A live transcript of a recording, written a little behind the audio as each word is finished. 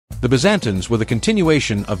The Byzantines were the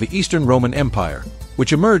continuation of the Eastern Roman Empire,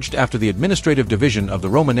 which emerged after the administrative division of the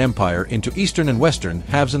Roman Empire into Eastern and Western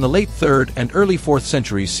halves in the late 3rd and early 4th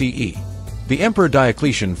centuries CE. The Emperor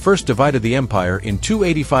Diocletian first divided the empire in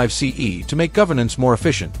 285 CE to make governance more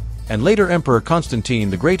efficient, and later Emperor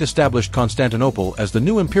Constantine the Great established Constantinople as the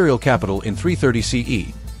new imperial capital in 330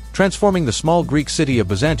 CE, transforming the small Greek city of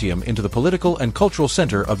Byzantium into the political and cultural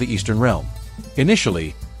center of the Eastern realm.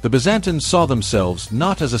 Initially, the Byzantines saw themselves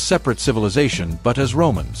not as a separate civilization but as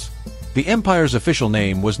Romans. The empire's official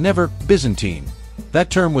name was never Byzantine. That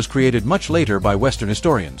term was created much later by Western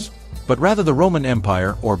historians, but rather the Roman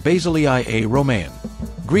Empire or Basileia Rhomaion.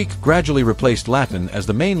 Greek gradually replaced Latin as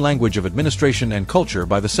the main language of administration and culture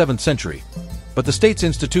by the 7th century, but the state's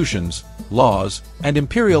institutions, laws, and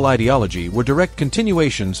imperial ideology were direct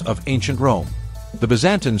continuations of ancient Rome. The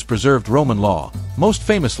Byzantines preserved Roman law, most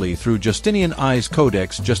famously through Justinian I's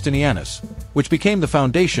Codex Justinianus, which became the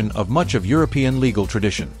foundation of much of European legal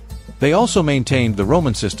tradition. They also maintained the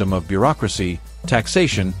Roman system of bureaucracy,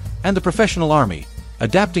 taxation, and the professional army,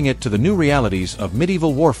 adapting it to the new realities of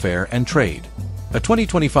medieval warfare and trade. A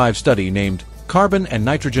 2025 study named Carbon and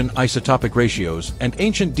Nitrogen Isotopic Ratios and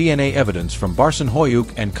Ancient DNA Evidence from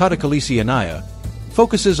Barsan-Hoyuk and Katakalisi-Anaya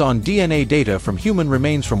focuses on DNA data from human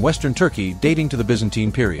remains from Western Turkey dating to the Byzantine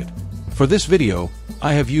period. For this video,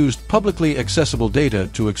 I have used publicly accessible data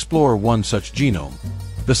to explore one such genome.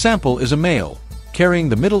 The sample is a male, carrying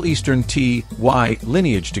the Middle Eastern Ty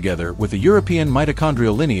lineage together with the European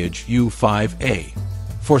mitochondrial lineage U5A.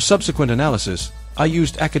 For subsequent analysis, I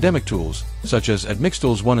used academic tools, such as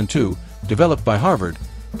Admixtools 1 and 2, developed by Harvard,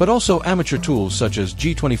 but also amateur tools such as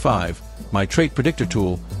G25, my Trait Predictor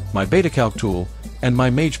tool, my BetaCalc tool, and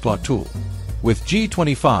my MagePlot tool. With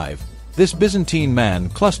G25, this Byzantine man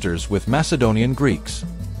clusters with Macedonian Greeks.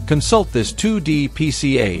 Consult this 2D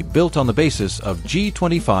PCA built on the basis of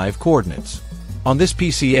G25 coordinates. On this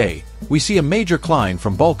PCA, we see a major cline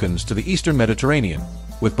from Balkans to the Eastern Mediterranean,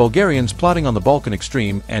 with Bulgarians plotting on the Balkan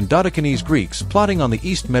extreme and Dodecanese Greeks plotting on the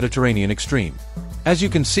East Mediterranean extreme. As you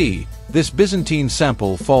can see, this Byzantine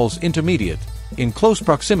sample falls intermediate, in close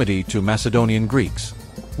proximity to Macedonian Greeks.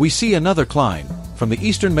 We see another cline, from the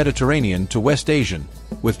Eastern Mediterranean to West Asian,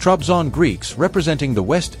 with Trabzon Greeks representing the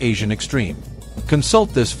West Asian extreme.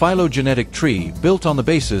 Consult this phylogenetic tree built on the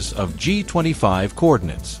basis of G25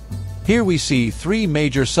 coordinates. Here we see 3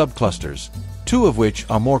 major subclusters, 2 of which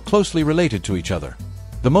are more closely related to each other.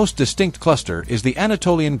 The most distinct cluster is the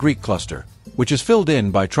Anatolian Greek cluster, which is filled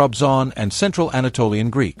in by Trabzon and Central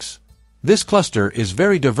Anatolian Greeks. This cluster is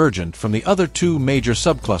very divergent from the other 2 major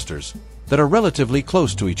subclusters that are relatively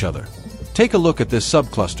close to each other. Take a look at this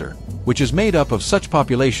subcluster, which is made up of such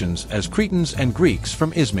populations as Cretans and Greeks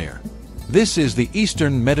from Izmir. This is the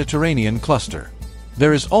Eastern Mediterranean cluster.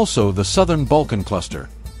 There is also the Southern Balkan cluster,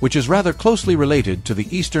 which is rather closely related to the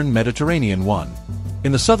Eastern Mediterranean one.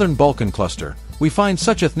 In the Southern Balkan cluster, we find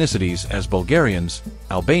such ethnicities as Bulgarians,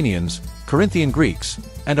 Albanians, Corinthian Greeks,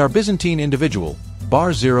 and our Byzantine individual,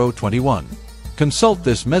 Bar 021. Consult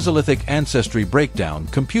this Mesolithic ancestry breakdown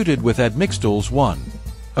computed with Admixtools 1.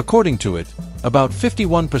 According to it, about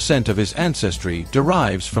 51% of his ancestry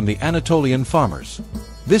derives from the Anatolian farmers.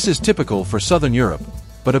 This is typical for Southern Europe,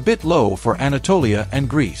 but a bit low for Anatolia and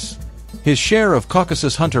Greece. His share of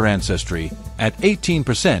Caucasus hunter ancestry, at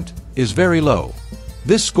 18%, is very low.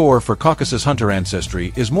 This score for Caucasus hunter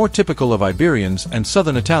ancestry is more typical of Iberians and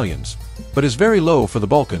Southern Italians, but is very low for the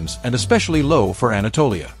Balkans and especially low for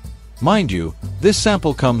Anatolia. Mind you, this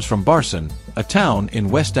sample comes from Barsan, a town in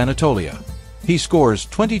West Anatolia. He scores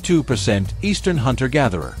 22% Eastern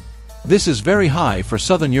hunter-gatherer. This is very high for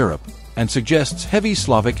Southern Europe and suggests heavy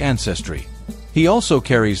Slavic ancestry. He also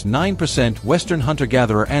carries 9% Western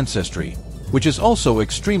hunter-gatherer ancestry, which is also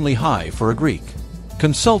extremely high for a Greek.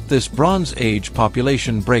 Consult this Bronze Age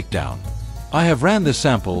population breakdown. I have ran this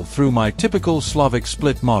sample through my typical Slavic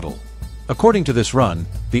split model. According to this run,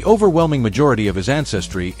 the overwhelming majority of his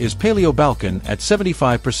ancestry is Paleo-Balkan at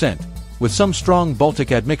 75%, with some strong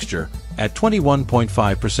Baltic admixture at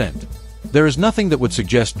 21.5%. There is nothing that would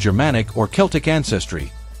suggest Germanic or Celtic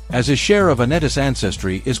ancestry, as his share of Anetis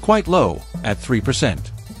ancestry is quite low, at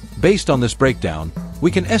 3%. Based on this breakdown,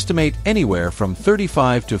 we can estimate anywhere from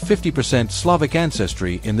 35 to 50% Slavic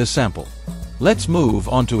ancestry in this sample. Let's move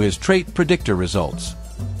on to his trait predictor results.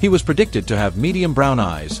 He was predicted to have medium brown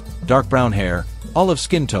eyes, dark brown hair, olive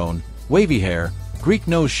skin tone, wavy hair, Greek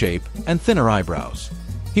nose shape, and thinner eyebrows.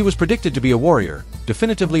 He was predicted to be a warrior,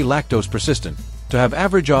 definitively lactose persistent, to have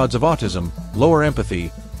average odds of autism, lower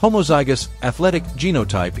empathy, homozygous athletic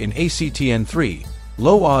genotype in ACTN3,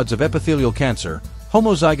 low odds of epithelial cancer,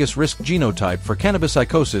 homozygous risk genotype for cannabis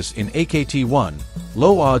psychosis in AKT1,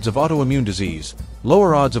 low odds of autoimmune disease,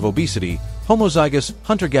 lower odds of obesity, homozygous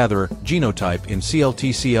hunter-gatherer genotype in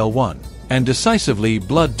CLTCL1, and decisively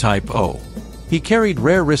blood type O. He carried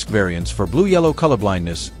rare risk variants for blue-yellow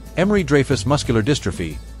colorblindness, Emery-Dreifuss muscular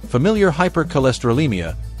dystrophy, familiar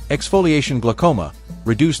hypercholesterolemia, exfoliation glaucoma,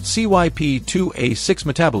 reduced CYP2A6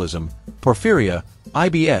 metabolism, porphyria,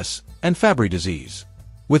 IBS, and Fabry disease.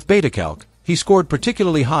 With beta-calc, he scored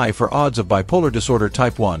particularly high for odds of bipolar disorder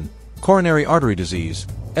type 1, coronary artery disease,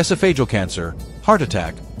 esophageal cancer, heart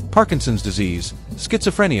attack, Parkinson's disease,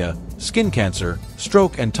 schizophrenia, skin cancer,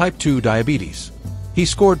 stroke, and type 2 diabetes. He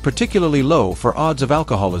scored particularly low for odds of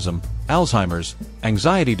alcoholism, Alzheimer's,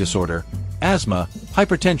 anxiety disorder, asthma,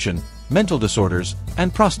 hypertension, mental disorders,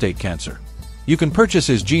 and prostate cancer. You can purchase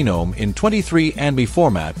his genome in 23andMe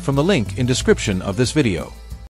format from the link in description of this video.